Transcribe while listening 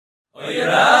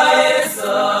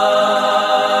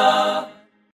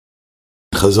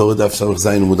חזור דף סמך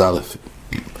זין עמוד א'.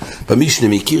 במשנה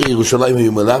מכיר ירושלים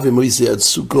היומלה ומויסי עד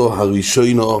סוכו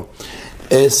הראשונו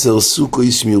 10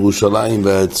 סוכויס מירושלים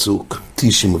ועד סוק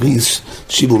 90 ריס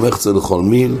שיבו מחצה לכל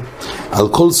מיל על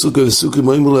כל סוכה וסוכה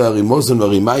מוימו לו הרימוזן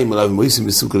והרימיים עליו ומויסים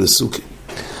בסוכה לסוכה.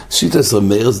 שיט 10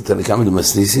 מאיר זה תנקם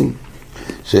דמסניסים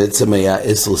שעצם היה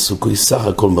 10 סוכויס סך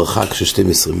הכל מרחק של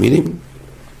 12 מילים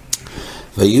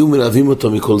והיו מלווים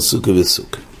אותו מכל סוכה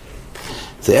וסוכה.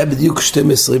 זה היה בדיוק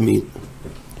 12 מיל.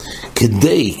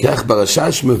 כדי, כך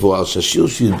ברשש מבואר, שהשיר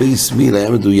של י"ב סמיל היה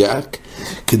מדויק,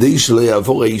 כדי שלא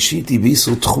יעבור האישיתי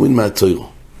באיסור תחומין מהתוירו.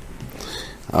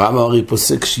 הרב הרי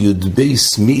פוסק שי"ב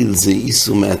סמיל זה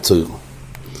איסור מהתוירו.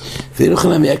 ואין לכם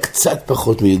היה קצת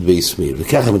פחות מי"ב סמיל,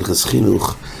 וככה מלחס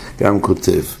חינוך גם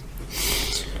כותב,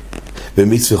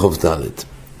 במצווה חוב ד'.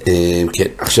 כן,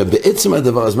 עכשיו בעצם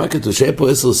הדבר, אז מה כתוב? שהיה פה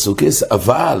 10 סוכס,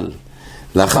 אבל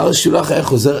לאחר השילוח היה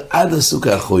חוזר עד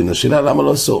הסוכה האחרון. השאלה למה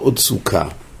לא עשו עוד סוכה?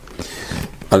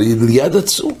 על יד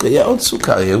הצוק היה עוד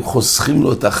סוכה, היו חוסכים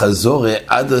לו את החזור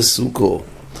עד הסוכו.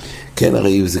 כן,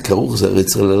 הרי זה כרוך, זה הרי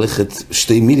צריך ללכת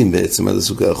 2 מילים בעצם עד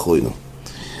הסוכה האחרונה.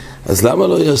 אז למה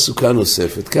לא היה סוכה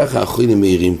נוספת? ככה האחרונים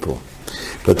מאירים פה.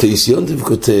 בתייסיונטב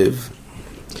כותב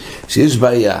שיש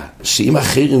בעיה, שאם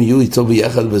אחרים יהיו איתו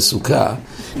ביחד בסוכה,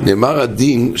 נאמר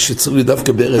הדין שצריך להיות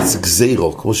דווקא בארץ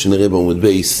גזירו, כמו שנראה בעמוד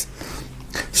בייס.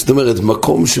 זאת אומרת,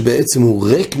 מקום שבעצם הוא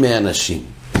ריק מאנשים.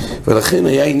 ולכן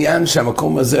היה עניין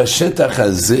שהמקום הזה, השטח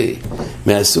הזה,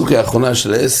 מהסוכה האחרונה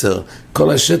של 10, כל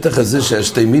השטח הזה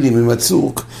שה2 מילים עם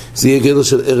הצוק, זה יהיה גדר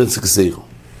של ארץ גזירו.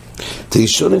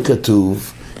 תישונן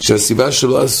כתוב שהסיבה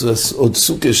שלא עשו עוד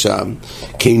סוכה שם,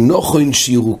 כי נוחוין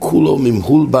שירו כולו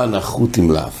ממהול בה נחות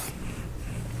עם לב.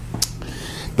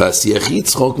 בשיח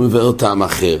יצחוק מבאר טעם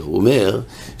אחר, הוא אומר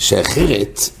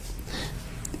שאחרת,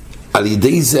 על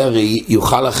ידי זה הרי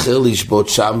יוכל אחר לשבות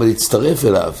שם ולהצטרף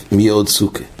אליו, אם יהיה עוד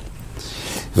סוכה.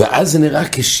 ואז זה נראה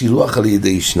כשילוח על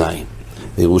ידי 2.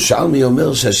 וירושלמי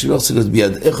אומר שהשילוח צריך להיות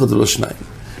ביד אחד ולא 2.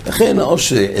 לכן או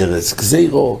שארץ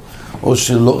גזירו, או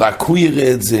שלא רק הוא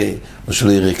יראה את זה, או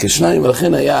שלא יראה כ2,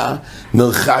 ולכן היה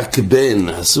מרחק בין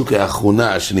הסוכה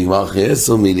האחרונה שנגמר אחרי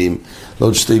 10 מילים,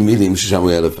 לעוד 2 מילים ששם הוא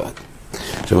היה לבד.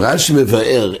 עכשיו רש"י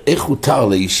מבאר איך הותר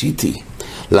לאישיתי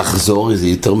לחזור, זה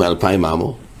יותר מ2000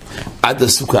 עמו, עד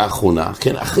הסוכה האחרונה,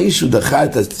 כן, אחרי שהוא דחה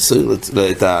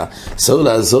את הסוהר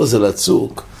לעזוז אל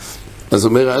הצוק, אז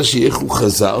אומר רש"י איך הוא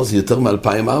חזר, זה יותר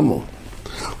מ2000 עמו.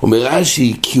 אומר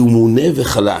רש"י כי הוא מונה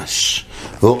וחלש,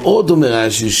 ועוד אומר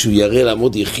רש"י שהוא יראה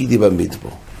לעמוד יחידי במדבר.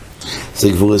 זה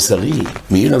גבור שרי,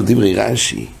 מעיר על דברי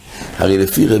רש"י, הרי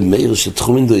לפי רב מאיר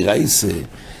שתחומין דאורייסה,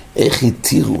 איך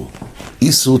התירו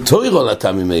איסור תוירו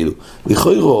לטעמים אלו,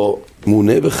 לכאורה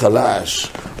מונה וחלש,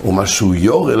 או משהו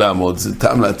יורה לעמוד, זה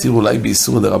טעם להתיר אולי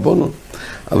באיסור דרבנן,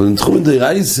 אבל בתחומין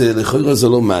דאורייסה, לכאורה זה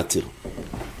לא מתיר.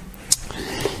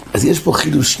 אז יש פה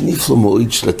חידוש נפלא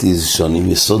מאוד של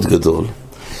התייסונים, יסוד גדול,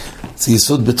 זה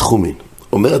יסוד בתחומין.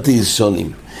 אומר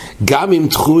התייסונים, גם אם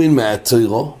תחומין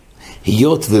מהתוירו,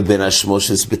 היות ובין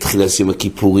השמושס בתחילת יום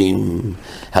הכיפורים,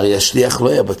 הרי השליח לא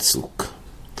היה בצוק.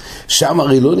 שם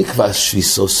הרי לא נקבע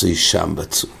שביסוסי שם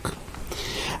בצוק.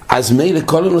 אז מילא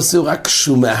כל הנושא הוא רק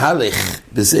שהוא מהלך,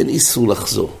 בזה אין איסור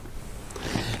לחזור.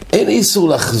 אין איסור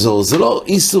לחזור, זה לא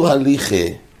איסור הליכה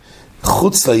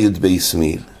חוץ לי"ב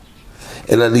סמיל,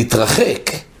 אלא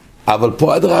להתרחק, אבל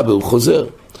פה עד רבי הוא חוזר. הוא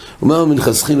אומר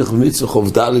מנחס חינוך במצווה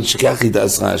חוב ד' שכך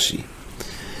ידעס רש"י.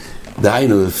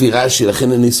 דהיינו, לפי רש"י,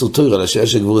 לכן אין איסור תוירה, לשעה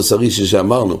שגבור השרי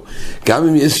שאמרנו, גם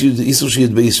אם יש איסור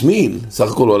שי"ב סמיל,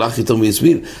 סך הכל הוא הולך יותר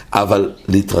מיסמיל, אבל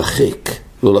להתרחק,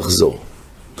 לא לחזור.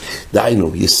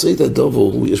 דהיינו, יסוד הדובר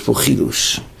הוא, יש פה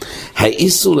חידוש.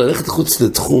 האיסור ללכת חוץ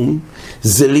לתחום,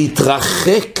 זה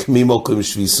להתרחק ממוקם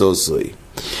שביסוסוי.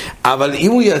 אבל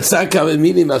אם הוא יצא כמה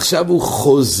מילים, ועכשיו הוא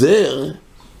חוזר,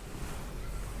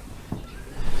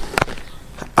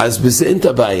 אז בזה אין את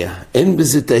הבעיה. אין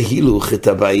בזה את ההילוך, את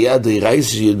הבעיה דאורייסה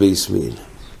שי"ב סמיל.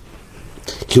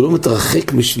 כי הוא לא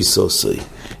מתרחק משביסוסוי,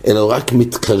 אלא הוא רק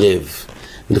מתקרב.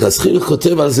 מנחס חינוך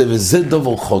כותב על זה, וזה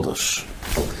דובר חודש.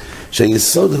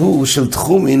 שהיסוד הוא של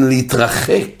תחומין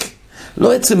להתרחק,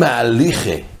 לא עצם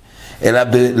מההליכה, אלא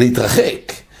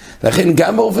להתרחק. לכן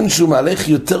גם באופן שהוא מהלך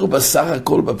יותר בסך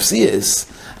הכל בפסיאס,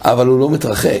 אבל הוא לא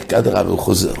מתרחק, עד הרב הוא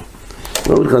חוזר.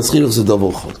 לא מנחס חינוך זה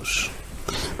דובר חודש.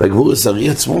 והגבור השרי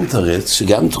עצמו מתרץ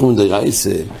שגם תחומין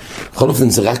דאורייסה, בכל אופן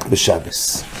זה רק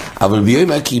בשבס. אבל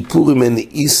ביום הכיפורים אין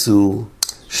איסור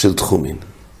של תחומין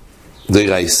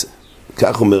דאורייסה.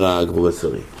 כך אומר הגבור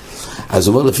השרי. אז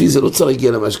הוא אומר, לפי זה לא צריך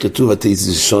להגיע למה שכתוב,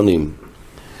 התייסונים,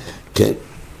 כן?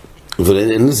 אבל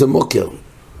אין לזה מוקר.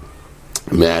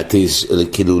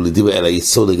 כאילו לדבר על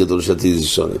היסוד הגדול של התיז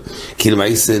שונים, כאילו מה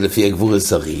יעשה לפי הגבור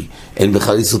הסרי, אין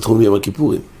בכלל יסוד תחום ביום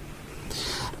הכיפורים.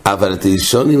 אבל התיז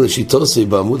שונים לשיטוסי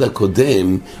בעמוד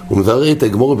הקודם, הוא מברר את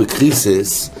הגמור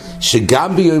בקריסס,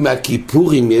 שגם ביום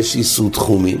הכיפורים יש יסוד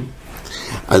תחומים,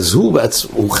 אז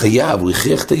הוא חייב, הוא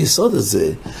הכריח את היסוד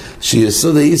הזה,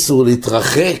 שיסוד היסוד הוא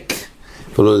להתרחק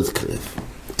ולא להתקרב.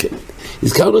 כן.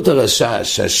 הזכרנו את הרשע,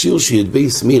 שהשיר שידבי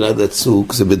סמיל עד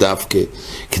הצוק זה בדווקא,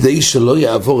 כדי שלא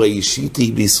יעבור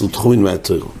האישיתי ביסוד תחומים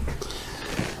מהתוירו.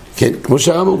 כן, כמו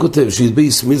שהרמב"ם כותב,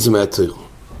 שידבי סמיל זה מהתוירו.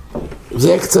 זה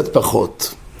היה קצת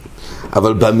פחות.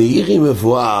 אבל במאירי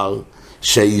מבואר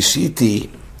שהאישיתי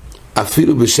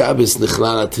אפילו בשבס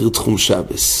נכלל להתיר תחום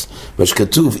שבס. מה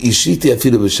שכתוב, אישיתי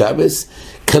אפילו בשבס,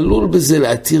 כלול בזה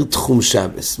להתיר תחום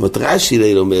שבס. רש"י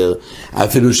ליל אומר,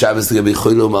 אפילו שבס לגבי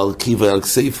יכול לומר קיבר על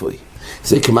כסייפוי.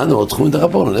 זה כמנו עוד תחום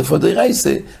דרבנן, איפה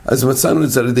דרייסה, אז מצאנו את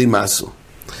זה על ידי מסו.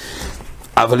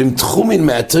 אבל אם תחומין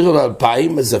מהתיר על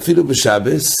 2000, אז אפילו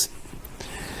בשבס,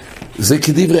 זה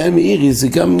כדברי המאירי, זה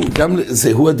גם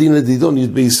זה הוא הדין לדידון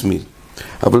י"ב סמיל.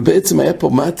 אבל בעצם היה פה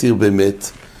מתיר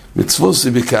באמת,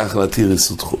 מצווסי בכך להתיר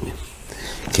יסוד תחומים.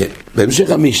 כן, בהמשך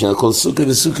המשנה, כל סוכה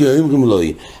וסוכה אומרים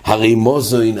לוי, הרי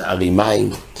מוזוין, הרי מים.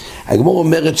 הגמור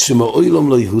אומרת שמאוילום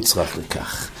לא יהוצרח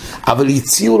לכך, אבל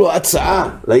הציעו לו הצעה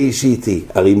לאיש איתי,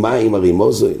 הרי מים, הרי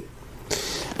מוזוין.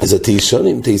 אז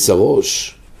התישונים,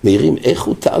 תיסרוש, מהירים איך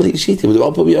הותר לאיש איתי,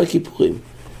 מדובר פה ביום הכיפורים.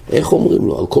 איך אומרים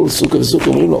לו? על כל סוכה וסוכה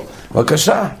אומרים לו,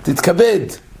 בבקשה, תתכבד.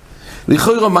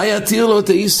 לכאורה, מה יתיר לו את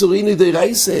האיסוריני די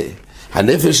רייסה?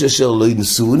 הנפש אשר לא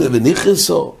ינסונה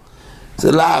ונכנסו,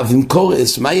 זה להב עם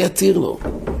קורס, מה יתיר לו?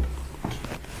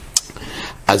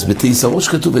 אז בתיסרוש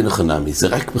כתוב אין חנמי, זה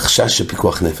רק בחשש של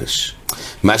פיקוח נפש.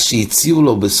 מה שהציעו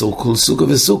לו בסורקול סוכו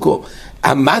וסוכו,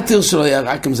 המטר שלו היה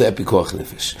רק אם זה היה פיקוח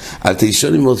נפש. על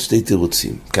תישונים עוד שתי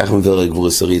תירוצים, כך מבאר הגבור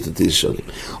הסרי את התישונים.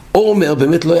 או אומר,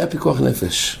 באמת לא היה פיקוח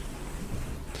נפש.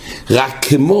 רק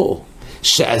כמו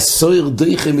שהסויר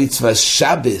דויכה מצווה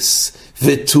שבס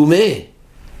וטומא,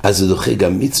 אז זה דוחה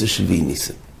גם מצווה של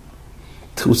וייניסם.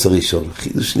 תירוץ הראשון,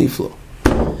 חידוש נפלא.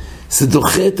 זה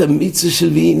דוחה את המצווה של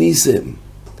וייניסם.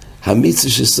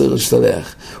 המצווה של סויר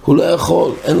השתלח. הוא לא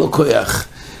יכול, אין לו כוח.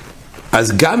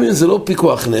 אז גם אם זה לא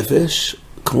פיקוח נפש,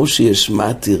 כמו שיש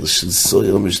מתיר של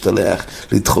סויר משתלח,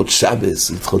 לדחות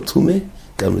שבס, לדחות טומא,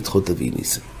 גם לדחות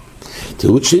הווייניסם.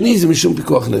 תירוץ שני זה משום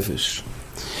פיקוח נפש.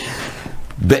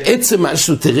 בעצם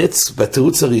משהו תרץ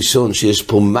בתירוץ הראשון שיש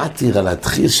פה מתיר על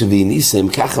התחיר שוויניסם,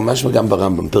 ככה משמע גם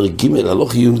ברמב"ם, פרק ג'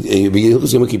 הלוך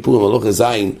בהלכות יום הכיפורים, הלוך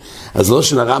זין, אז לא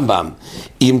של הרמב"ם,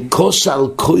 אם כושל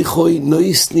כויכוי לא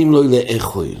יסנים לו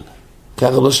לאכול,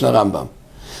 ככה לא של הרמב"ם.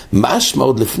 משמע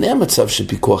עוד לפני המצב של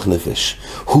פיקוח נפש,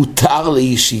 הותר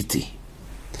לאישיתי.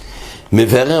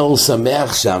 מברר הוא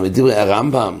שמח שם, מדברי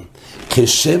הרמב"ם,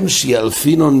 כשם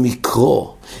שילפינון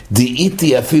מקרו,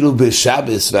 דאיתי אפילו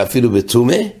בשבס ואפילו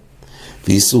בטומא,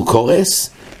 ואיסור קורס,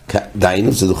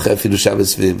 דיינו, זה דוחה אפילו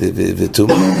שבס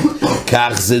וטומא,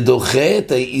 כך זה דוחה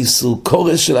את האיסור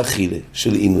קורס של אכילה,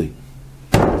 של עינוי.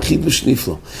 חידוש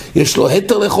נפלא. יש לו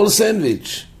היתר לאכול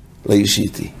סנדוויץ', לאיש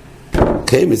איתי.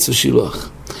 אוקיי, מצווה שילוח.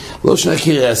 לא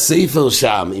שנכיר הספר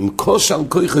שם, עם כושר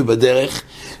כוחי בדרך,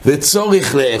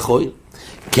 וצורך לאכול,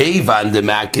 כיוון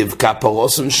דמעכב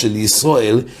כפרוסן של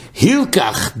ישראל,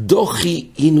 הילקח דוחי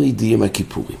עינוי דיים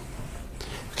הכיפורים.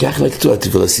 כך לכתוב,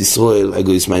 תברס ישראל,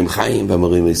 הגויס מים חיים,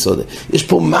 ואמרים היסודה. יש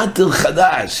פה מטר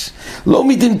חדש, לא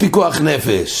מדין פיקוח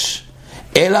נפש,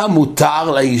 אלא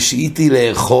מותר לאיש איתי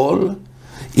לאכול,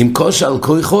 עם כושר על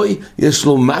כוחוי, יש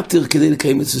לו מטר כדי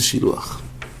לקיים את זה שילוח.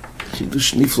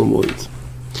 חידוש נפלא מאוד.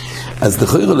 אז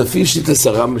נכוירו לפי שיטת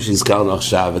הרמב"ם שהזכרנו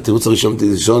עכשיו, התירוץ הראשון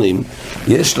בתישונים,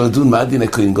 יש לדון מה דין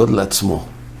הכהן גודל עצמו.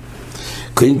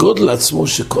 כהן גודל עצמו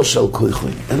שכושר על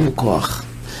כוחוי, אין לו כוח.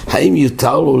 האם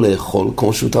יותר לו לאכול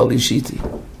כמו שיותר לאיש איתי?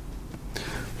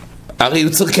 הרי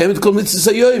הוא צריך לקיים את כל מצוות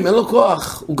היום, אין לו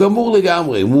כוח, הוא גמור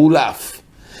לגמרי, הוא מאולף.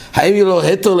 האם יהיה לו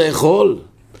היתר לאכול?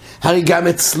 הרי גם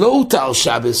אצלו הותר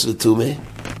שבס וטומא,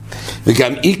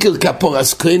 וגם עיקר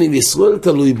כפורס כהנים ישראל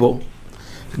תלוי בו.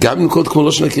 גם נקוד כמו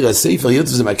לא שנכיר הספר,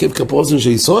 יוצא זה מעכב כפורסן של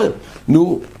ישראל.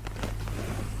 נו,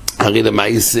 הרי למה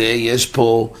יש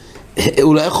פה,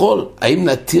 הוא לא יכול. האם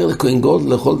נתיר לכהן גודל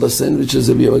לאכול את הסנדוויץ'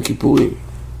 הזה ביום הכיפורים?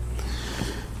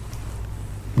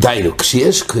 דיינו,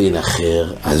 כשיש כהן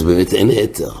אחר, אז באמת אין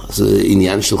היתר. זה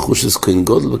עניין של חושס כהן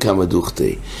גודל בכמה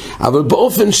דוכתי. אבל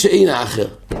באופן שאין אחר.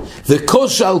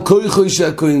 וכושר על כוחו של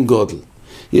הכהן גודל.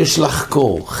 יש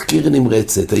לחקור, חקיר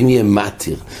נמרצת, האם יהיה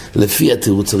מתיר, לפי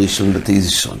התירוץ הראשון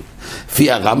בתיזשון.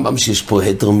 לפי הרמב"ם שיש פה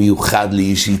היתר מיוחד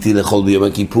לאיש איתי לאכול ביום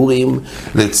הכיפורים,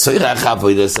 לצורך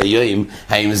עבודת היום,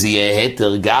 האם זה יהיה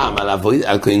היתר גם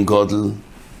על כהן גודל?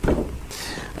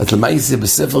 אז למה זה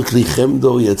בספר כלי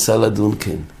חמדו יצא לדון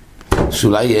כן?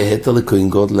 שאולי יהיה היתר לכהן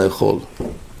גדול לאכול.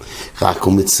 רק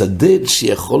הוא מצדד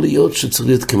שיכול להיות שצריך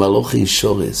להיות כמלוכי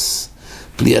שורס,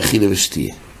 בלי אכילה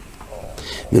ושתייה.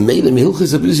 ממילא מהלכות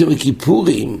יום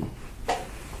הכיפורים,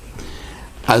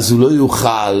 אז הוא לא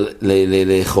יוכל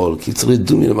לאכול, כי צריך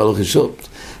לדון מן המלוכי שורס.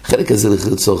 חלק הזה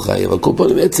לצורך חי, אבל כל פעם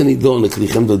עצם נידון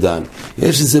לכליכם דודן.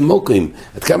 יש איזה מוקרים,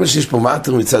 עד כמה שיש פה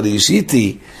מאטר מצד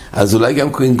הישיתי, אז אולי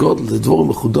גם כהן גדול, זה דבורים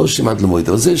מחודשים עד למועד.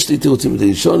 אבל זה שתי תירוצים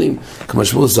ראשונים, כמו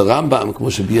שבוס הרמב"ם,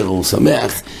 כמו שביאר הוא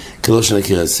שמח, כלא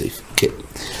שנכיר הסעיף. כן.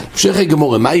 המשך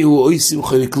הגמורה, מה יהיו אויסים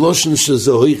חלק לושן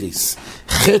שזה הויריס?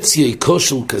 חצי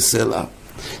כושר כסלע,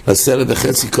 לסלע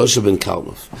וחצי כושר בן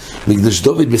קרנוף. מקדש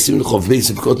דוד בסימן חוב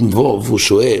בייס בקוטן דבוב, הוא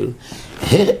שואל,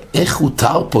 איך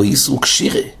הותר פה איסור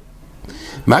קשירה?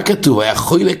 מה כתוב? היה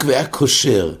חוילק והיה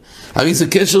כושר. הרי זה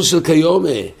קשר של כיומה,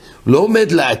 לא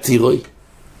עומד להתירוי.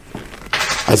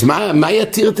 אז מה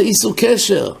יתיר את האיסור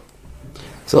קשר?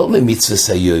 זה לא ממצווה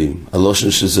סיום,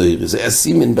 הלושן שזויר, זה היה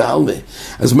סימן בעלמה.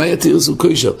 אז מה יתיר איסור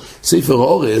קשר? ספר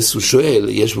אורס, הוא שואל,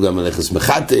 יש פה גם מלאכס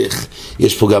מחתך,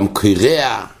 יש פה גם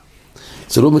קריאה.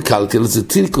 זה לא מקלקל, זה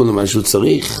תלכון למה שהוא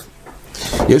צריך.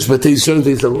 יש בתי שואלים,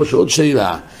 יש עוד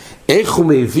שאלה. איך הוא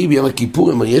מביא ביום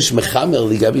הכיפור, אם יש מחמר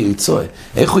לגבי יצוי,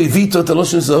 איך הוא הביא איתו את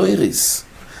הלושן זויריס?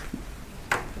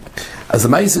 אז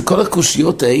מה זה כל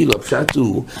הקושיות האלו, הפשט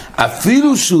הוא,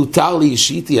 אפילו שהותר לי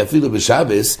אישיתי, אפילו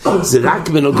בשבס, זה רק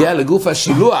בנוגע לגוף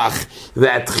השילוח,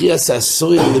 והתחייה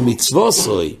ססוי למצווה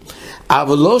סוי.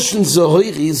 אבל לושן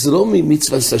זויריס זה לא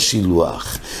ממצווה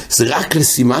השילוח, זה רק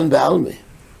לסימן בעלמה.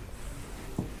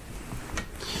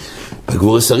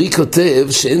 הגבור הסרי כותב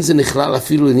שאין זה נכלל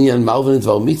אפילו לעניין מרווה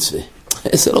לדבר מצווה.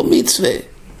 זה לא מצווה,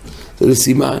 זה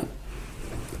לסימן.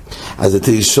 אז את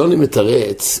הראשון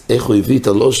מתרץ איך הוא הביא את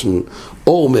הלושן,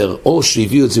 או אומר, או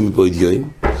שהביאו את זה מבויד יוים,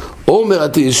 או אומר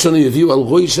את הראשון הביאו על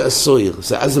רוי שהסויר,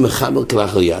 זה אז זה מחמר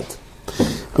כלאחר יד.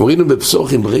 אמרינו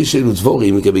בפסוחים בריש אלו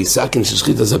דבורים, לגבי סכן של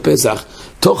שחית אז הפסח,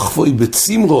 תוך פוי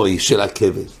בצימרוי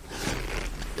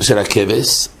של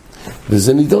הכבש,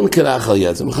 וזה נידון כלאחר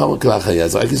יד, זה מחמר כלאחר יד,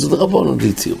 זה רק יסוד רבון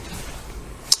בלי ציור.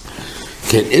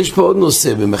 כן, יש פה עוד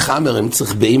נושא, במחמר הם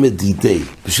צריך באימת דידי,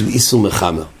 בשביל איסור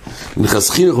מחמר.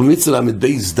 נכסחים אנחנו מצלם את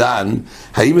בייס דן,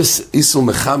 האם איסור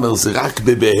מחמר זה רק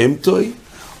בבהמתוי,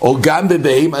 או גם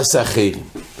בבהמת אחרים?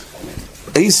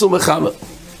 איסור מחמר.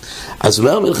 אז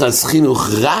אומר מלכס חינוך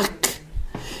רק,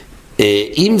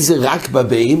 אם זה רק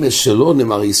בבהמה שלא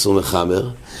נאמר איסור מחמר,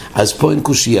 אז פה אין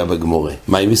קושייה בגמורה.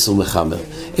 מה עם איסור מחמר?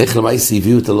 איך למעשה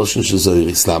הביאו את הלושן של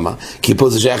זויריס? למה? כי פה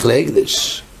זה שייך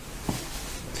להקדש.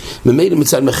 ממילא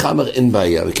מצד מחמר אין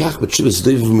בעיה, וכך בתשובת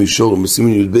דב ומישור, בסימן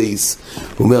י' בייס,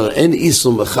 הוא אומר, אין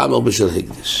איסור מחמר בשל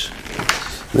הקדש.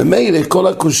 ממילא כל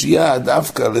הקושייה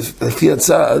דווקא לפי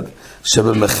הצד,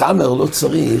 שבמחמר לא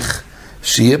צריך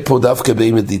שיהיה פה דווקא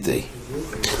בהמת דידי.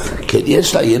 כן,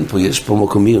 יש לעיין פה, יש פה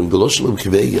מקומים, בלא שלום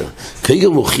כבגר. כבגר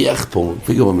מוכיח פה,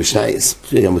 כבגר במשייס,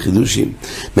 כבגר בחידושים,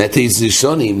 מהתייס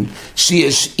ראשונים,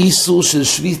 שיש איסור של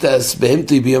שביטס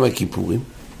בהמתוי ביום הכיפורים,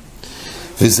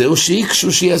 וזהו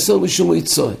שיקשו שיעשו משום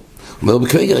יצוי. הוא אומר,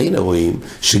 בכבגר הנה רואים,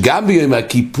 שגם ביום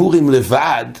הכיפורים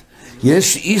לבד,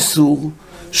 יש איסור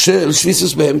של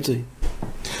שביטס בהמתוי.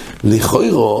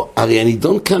 לכוירו, הרי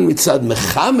הנידון כאן מצד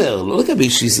מחמר, לא לגבי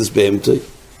שביטס בהמתוי,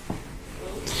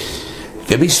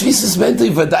 ובשביסס בנטוי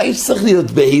ודאי צריך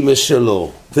להיות בהימה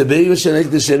שלו, ובהימה של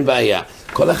הקדש אין בעיה.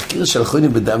 כל החקיר של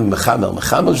חונים בדם מחמר,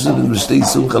 מחמר שזה בשתי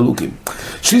איסורים חלוקים.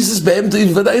 שביסס בנטוי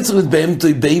ודאי צריך להיות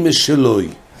בהמתוי בהימה שלוי.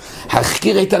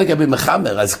 החקיר הייתה לגבי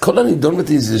מחמר, אז כל הנידון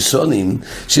בתיזשונים,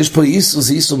 שיש פה איסור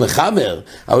זה איסור מחמר,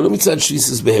 אבל לא מצד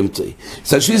שביסס בהמתוי.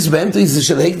 מצד שביסס בהמתוי זה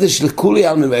של הקדש לכולי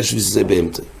על ממה שביסס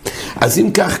בהמתוי. אז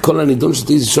אם כך כל הנידון של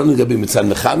תיזשונים לגבי מצד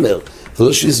מחמר,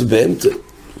 ולא שביסס בהמתוי,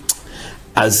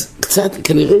 אז קצת,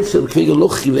 כנראה שכבגר לא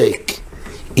חילק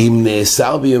אם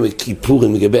נאסר ביום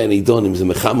הכיפורים לגבי הנידון, אם זה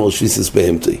מחמר או שביסס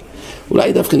בהמתוי.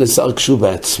 אולי דווקא נאסר קשור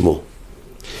בעצמו.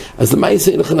 אז למה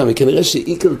יצא לכם? כנראה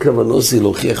שעיקר כוונוסי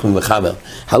להוכיח ממחמר.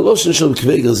 הלושן של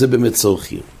כבגר זה באמת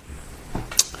צורכי.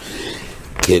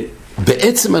 כן,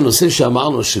 בעצם הנושא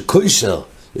שאמרנו שקושר,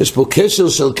 יש פה קשר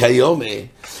של כיומה,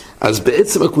 אז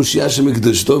בעצם הקושייה של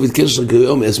מקדש דוד, קשר של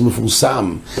כיומה, אז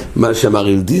מפורסם מה שאמר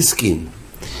ילדיסקין,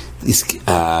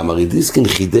 המרידיסקין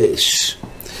חידש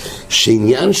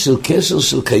שעניין של קשר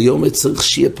של כיומה צריך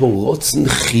שיהיה פה רוצן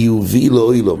חיובי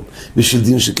לאוילום בשביל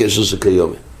דין של קשר של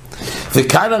כיומה,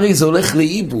 וכאן הרי זה הולך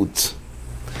לאיבוד.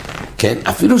 כן,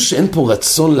 אפילו שאין פה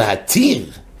רצון להתיר,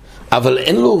 אבל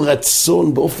אין לו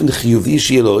רצון באופן חיובי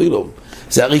שיהיה לאוילום,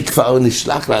 זה הרי כבר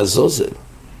נשלח לעזוזל.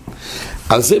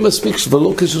 על זה מספיק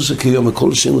שלא קשר שקיום,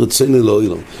 הכל שאין רצון אלוהי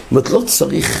לו. זאת אומרת, לא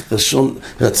צריך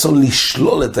רצון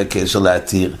לשלול את הקשר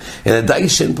להתיר, אלא די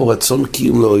שאין פה רצון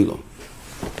קיום לאוי לו.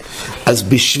 אז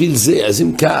בשביל זה, אז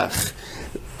אם כך,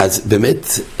 אז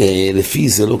באמת, לפי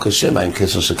זה לא קשה מה עם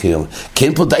קשר שקיום.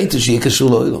 כן פה די שיהיה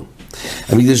קשור לאוי לו.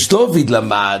 המקדש דוד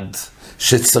למד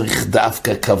שצריך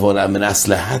דווקא כוונה מנס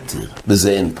להתיר,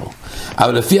 וזה אין פה.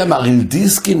 אבל לפי המהרי"ל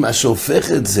דיסקין, מה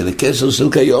שהופך את זה לקשר של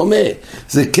קיומה,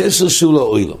 זה קשר שהוא לא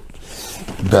אוי לו.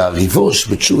 בריבוש,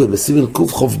 בתשובה, בסימן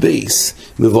קוף חוף בייס,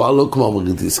 מבואר לא כמו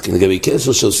המהרי"ל דיסקין. לגבי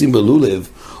קשר שעושים בלולב,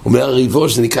 אומר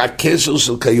הריבוש, זה נקרא קשר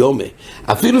של קיומה.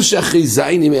 אפילו שאחרי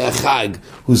זין ימי החג,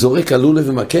 הוא זורק הלולב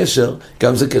עם הקשר,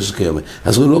 גם זה קשר קיומה.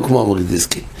 אז הוא לא כמו המהרי"ל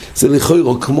דיסקין. זה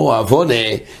לכאורה כמו העוונה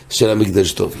של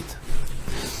המקדש דוד.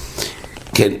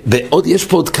 כן, ועוד יש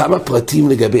פה עוד כמה פרטים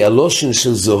לגבי הלושן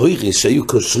של זוהירי, שהיו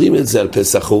קושרים את זה על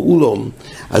פסח או אולום,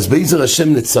 אז בעזר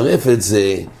השם נצרף את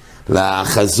זה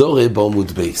לחזורה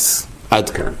בעמוד בייס. עד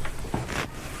כאן.